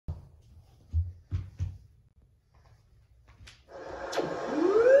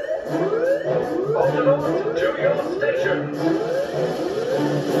Octonauts, to your station.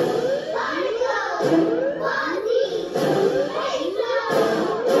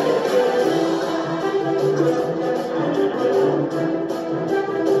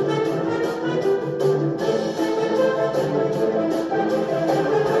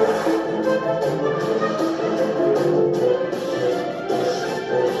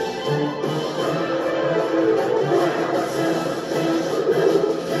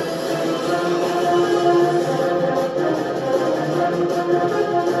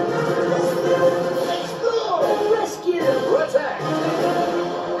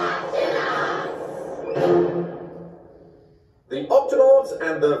 The Octonauts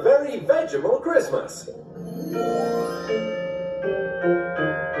and the Very Vegetable Christmas.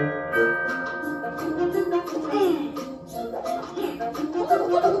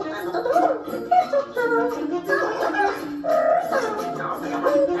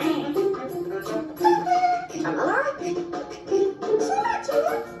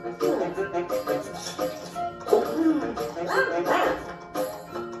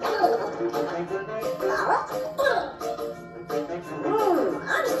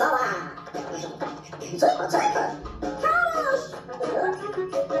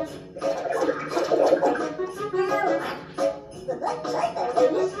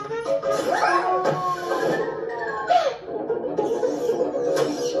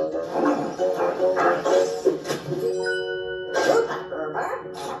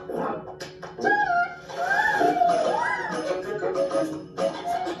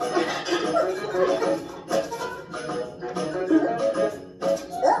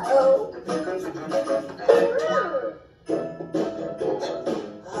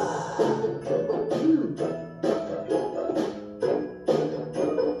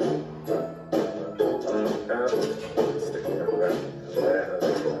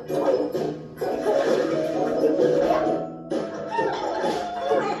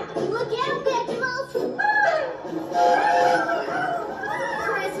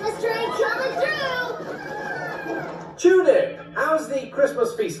 Tune in. How's the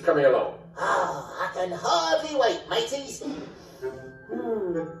Christmas feast coming along? Oh, I can hardly wait, mateys.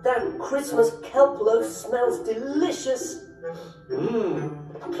 That Christmas kelp loaf smells delicious.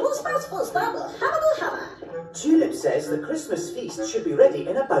 Tulip says the Christmas feast should be ready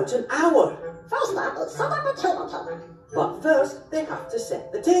in about an hour. But first, they have to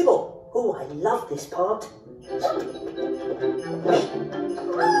set the table. Oh, I love this part.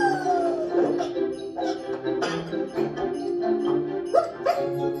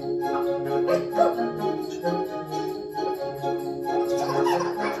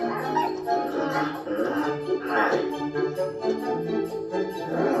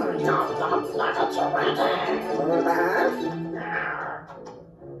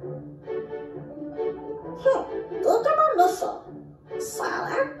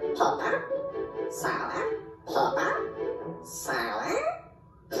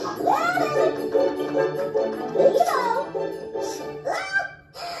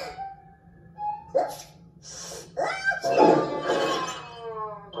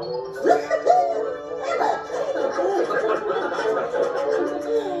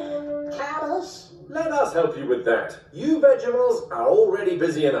 Let us help you with that. You Vegemals are already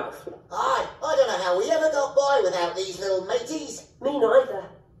busy enough. I don't know how we ever got by without these little mateys. Me neither.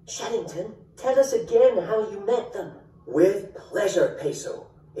 Shannington, tell us again how you met them. With pleasure, Peso.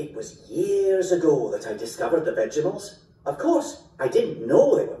 It was years ago that I discovered the Vegemals. Of course, I didn't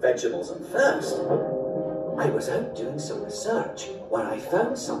know they were Vegemals at first. I was out doing some research when I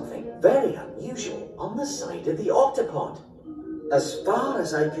found something very unusual on the side of the octopod. As far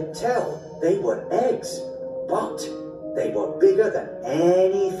as I could tell, they were eggs, but they were bigger than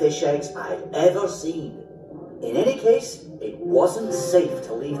any fish eggs I've ever seen. In any case, it wasn't safe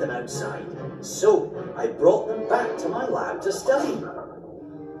to leave them outside, so I brought them back to my lab to study.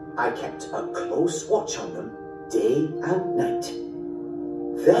 I kept a close watch on them, day and night.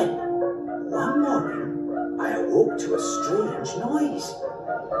 Then, one morning, I awoke to a strange noise.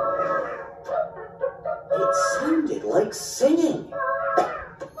 It sounded like singing.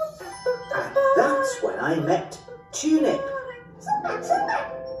 And that's when I met Tulip.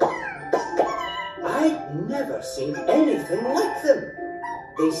 I'd never seen anything like them.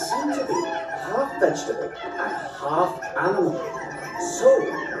 They seemed to be half vegetable and half animal. So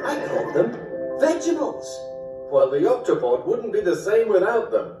I called them Vegemals. Well, the octopod wouldn't be the same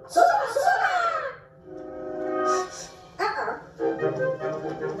without them.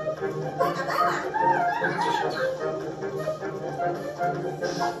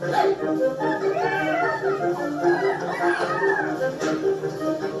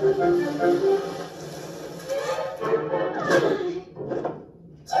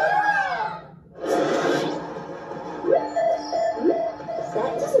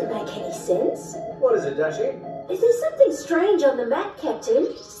 any sense. What is it, Dashie? Is there something strange on the map, Captain?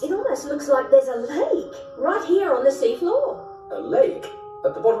 It almost looks like there's a lake right here on the seafloor. A lake?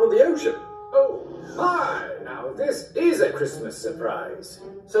 At the bottom of the ocean? Oh, my! Now, this is a Christmas surprise.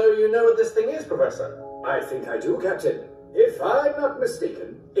 So you know what this thing is, Professor? I think I do, Captain. If I'm not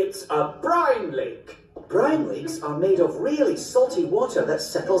mistaken, it's a brine lake. Brine lakes are made of really salty water that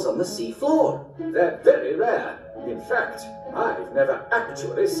settles on the sea floor. They're very rare. In fact, I've never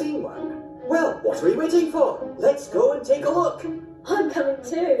actually seen one. Well, what are we waiting for? Let's go and take a look. I'm coming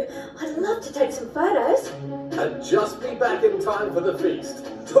too. I'd love to take some photos. And just be back in time for the feast.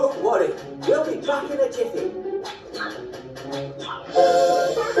 Don't worry, we'll be back in a jiffy.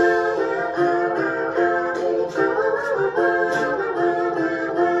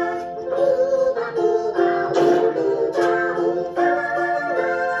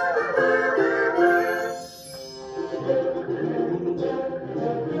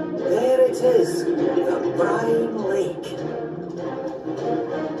 There it is, the brine lake.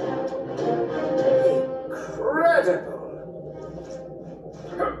 Incredible!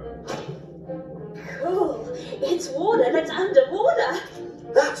 Cool. It's water that's underwater.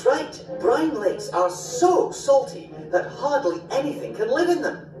 That's right, brine lakes are so salty that hardly anything can live in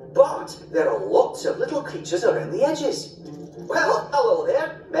them. But there are lots of little creatures around the edges. Well, hello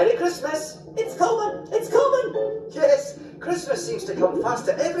there. Merry Christmas. It's coming. It's coming. Yes, Christmas seems to come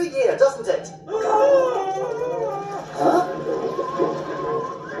faster every year, doesn't it? Huh?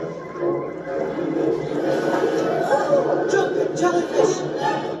 Oh, jumping jellyfish.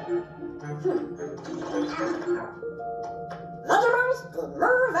 Vegetables to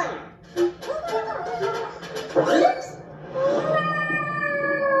move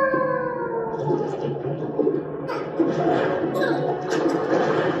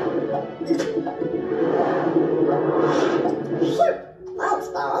That's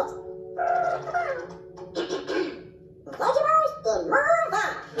bad. Vegetables to move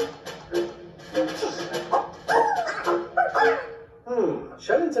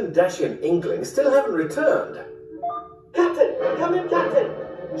Shellington, Dashie and Inkling still haven't returned. Captain, come in, Captain.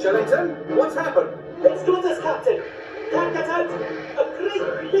 Shellington, what's happened? It's got us, Captain. Can't get out. A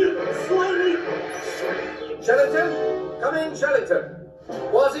great big slimy. Shellington, come in, Shellington.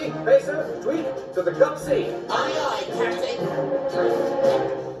 Wazzy, Peso, Tweak, to the Cup C. Aye, aye, Captain.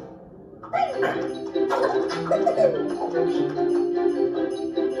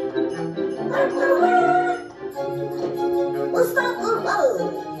 What's that? Oh,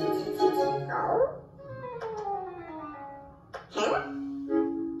 huh?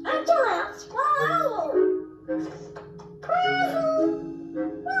 Octonauts! Wow!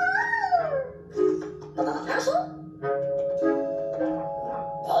 Another castle?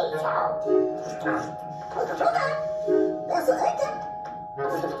 There's an egg.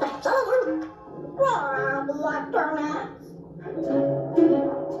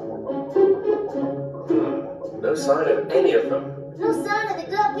 No sign of any of them. No sign of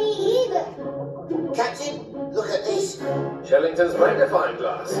the guppy either. Captain, look at this. Shellington's magnifying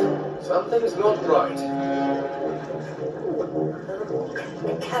glass. Something's not right.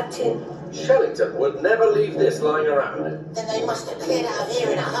 Captain, Shellington would never leave this lying around. Then they must have cleared out of here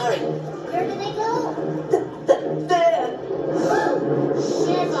in a hurry. Where did they go? there!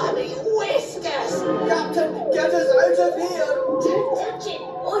 Shiver me whiskers! Captain, get us out of here. Don't touch it,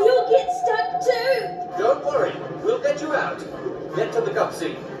 or you'll get stuck too. Don't worry, we'll get you out. Get to the Cup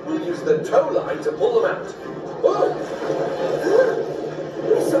C. We'll use the tow line to pull them out. Whoa!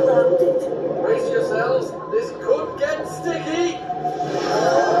 We're surrounded. Brace yourselves, this could get sticky.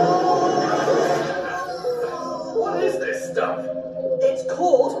 What is this stuff? It's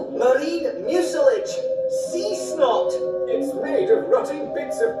called marine mucilage. Sea snot. It's made of rotting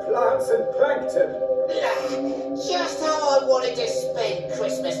bits of plants and plankton. Just how I wanted to spend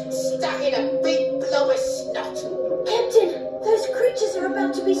Christmas, stuck in a big blob of snot. Captain, those creatures are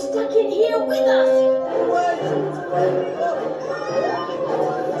about to be stuck in here with us.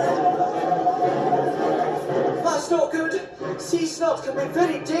 That's not good. Sea snot can be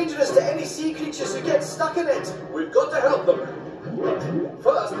very dangerous to any sea creatures who get stuck in it. We've got to help them.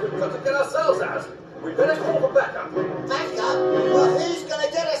 First, we've got to get ourselves out. We'd better call for backup. Back up? Well, who's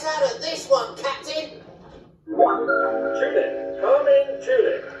gonna get us out of this one, Captain? Tulip, come in,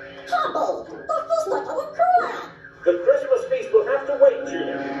 Tulip. Trouble! That was not our cooler! The Christmas feast will have to wait,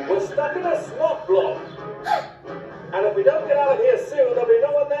 Tulip. We're stuck in a snot blob. And if we don't get out of here soon, there'll be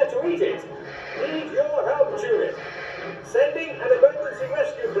no one there to eat it. Need your help, Tulip. Sending an emergency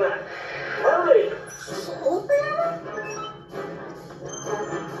rescue plan. Hurry!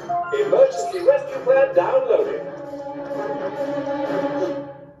 Emergency rescue plan downloaded.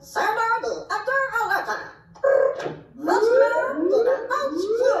 Sir,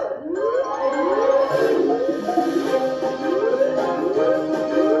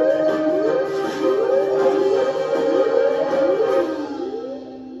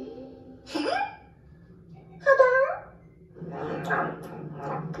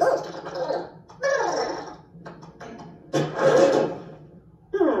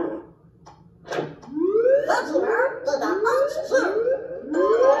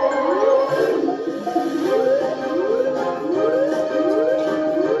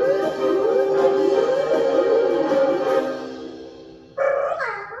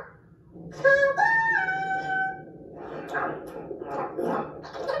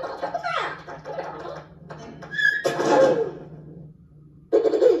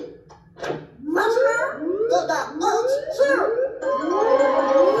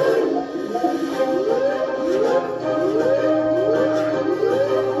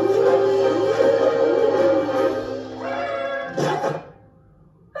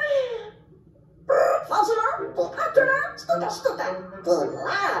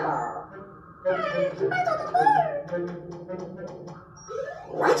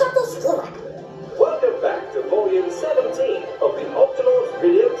 Welcome back to Volume 17 of the Octonauts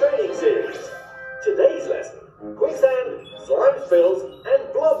video training series. Today's lesson, quicksand, slime spills,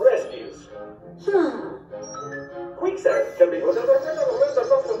 and blob rescues. Quicksand can be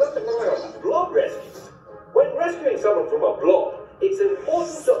blob rescues. When rescuing someone from a blob, it's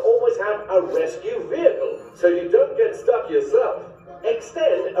important to always have a rescue vehicle so you don't get stuck yourself.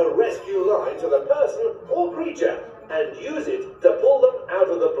 Extend a rescue line to the person or creature and use it to pull them out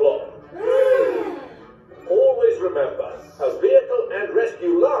of the blob. Always remember, a vehicle and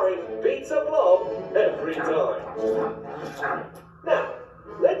rescue line beats a blob every time. Now,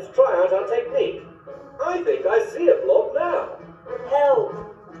 let's try out our technique. I think I see a blob now. Help!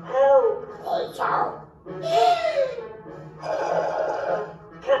 Help!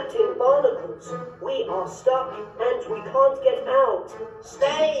 Captain Barnacles, we are stuck and we can't get out.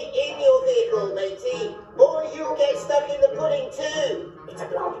 Stay in your vehicle, matey, or you'll get stuck in the pudding too. It's a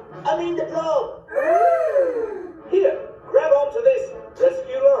blob. I mean the blob. Here, grab onto this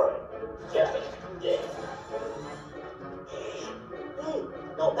rescue line.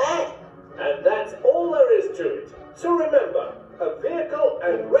 Not bad. And that's all there is to it. So remember, a vehicle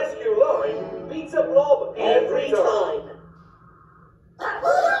and rescue line beats a blob every time.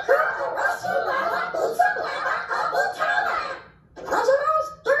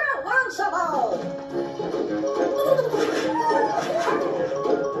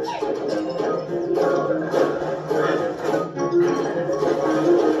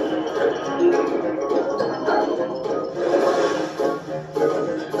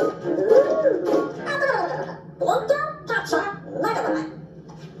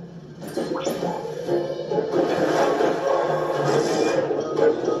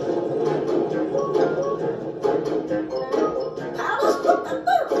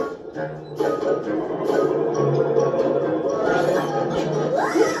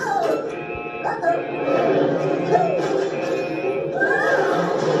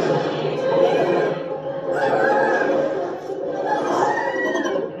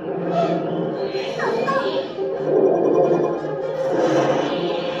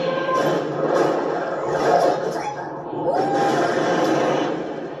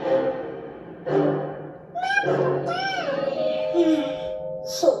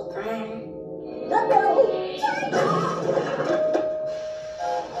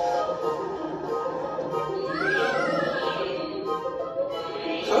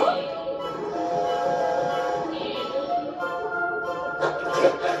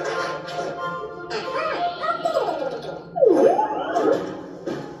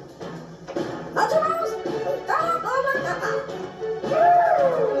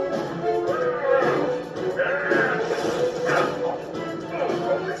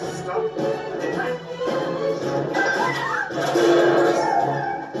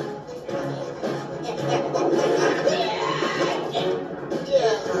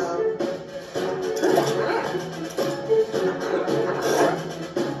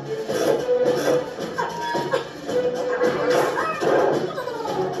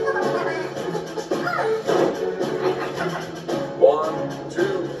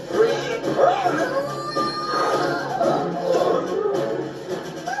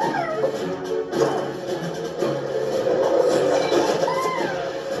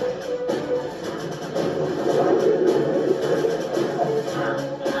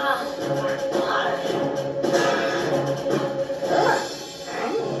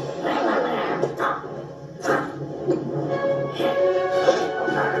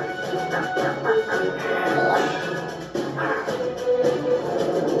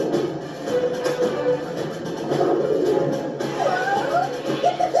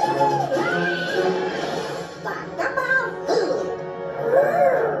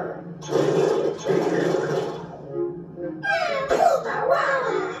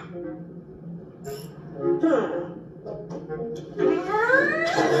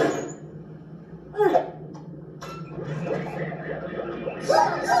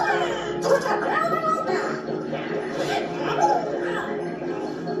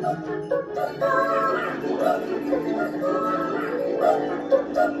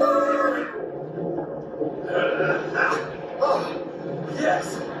 Oh,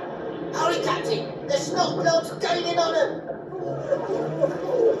 yes! Hurry, Captain! The snot blob's gaining on him!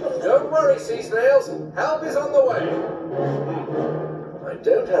 Don't worry, sea snails. Help is on the way. I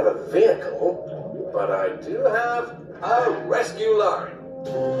don't have a vehicle, but I do have a rescue line.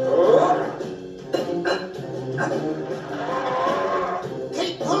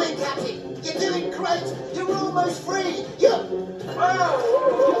 Keep pulling, Captain! You're doing great! You're almost free! You're... Oh!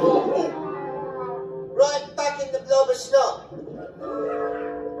 Right back in the blob of snot.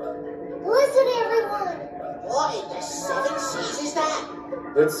 the seven seas is that?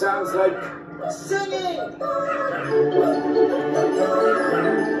 It sounds like Singing!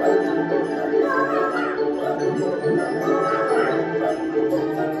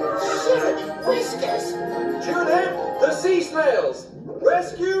 Shivery whiskers! Junip, the sea snails!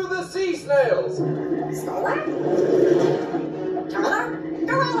 Rescue the sea snails!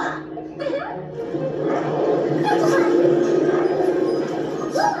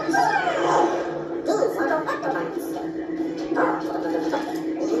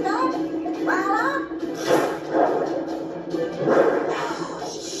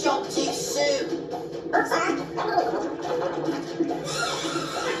 Shot too soon!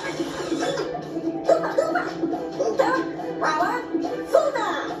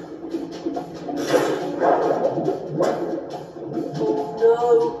 Oh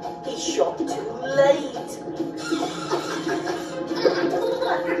no, he shot too late.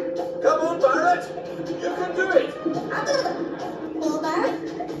 Come on, Barrett! You can do it!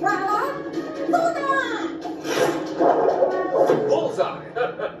 Bullseye!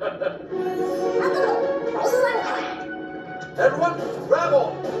 Everyone, grab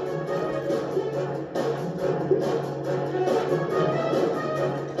on!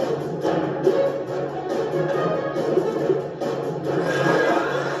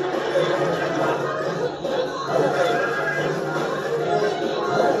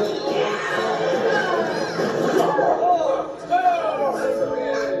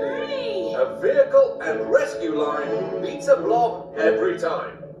 A vehicle and rescue line beats a blob every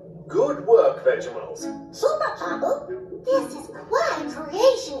time. Good work, Vegemals. This is quite a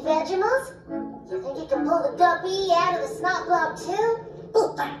creation, Vegemals. You think you can pull the guppy out of the snot blob too?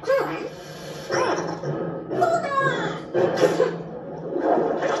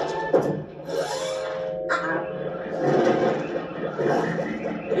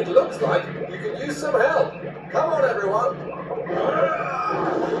 It looks like you can use some help. Come on, everyone.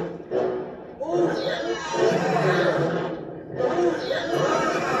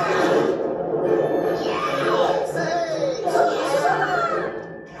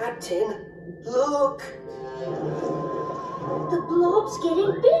 Captain, look. The blob's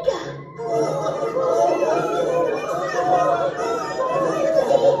getting bigger.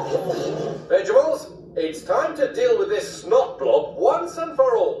 Vegemals, it's time to deal with this snot blob once and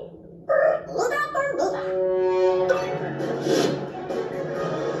for all.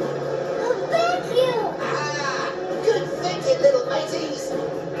 Thank you! Ah, good thinking, little mateys!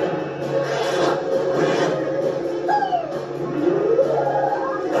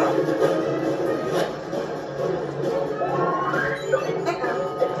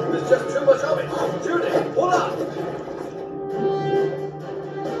 There's just too much of it. Judith, pull up.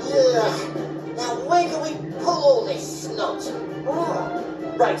 Yeah. Now where can we pull all this snot?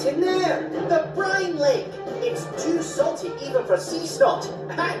 Oh, right in there! The brine lake! It's too salty even for sea snot,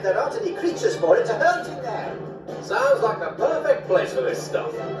 and there aren't any creatures for it to hurt in there. Sounds like the perfect place for this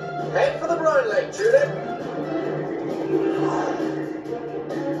stuff. Head for the brine lake, Judith.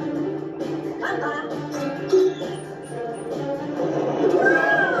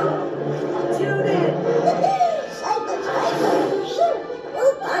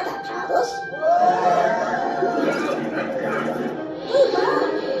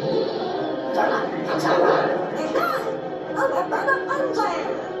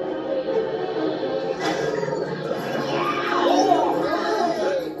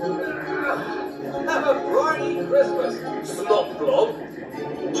 Have a briny Christmas, snot blob.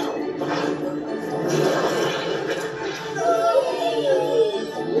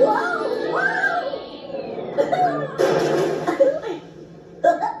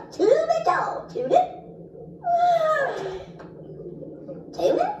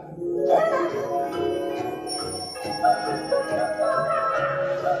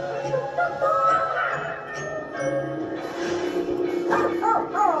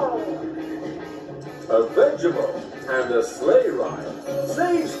 A Vegemal and a sleigh ride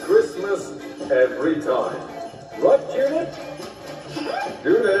saves Christmas every time. Right, Judith?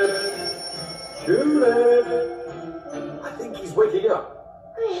 Judith! Judith! I think he's waking up.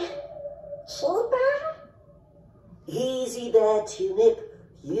 Easy there, Tunip.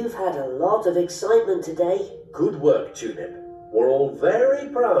 You've had a lot of excitement today. Good work, Tunip. We're all very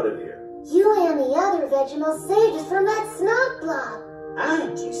proud of you. You and the other Vegemals saved us from that snot blob.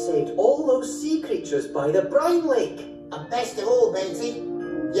 And you saved all those sea creatures by the brine lake. And best of all, matey,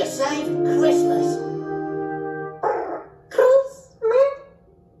 you saved Christmas.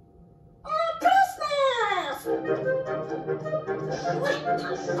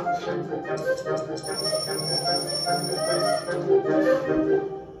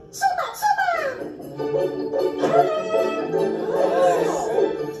 Super!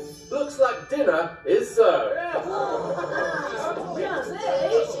 dinner is served.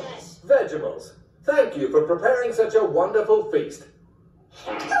 Vegemals, thank you for preparing such a wonderful feast.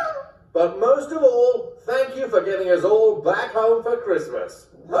 But most of all, thank you for getting us all back home for Christmas.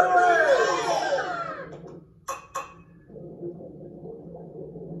 Hooray!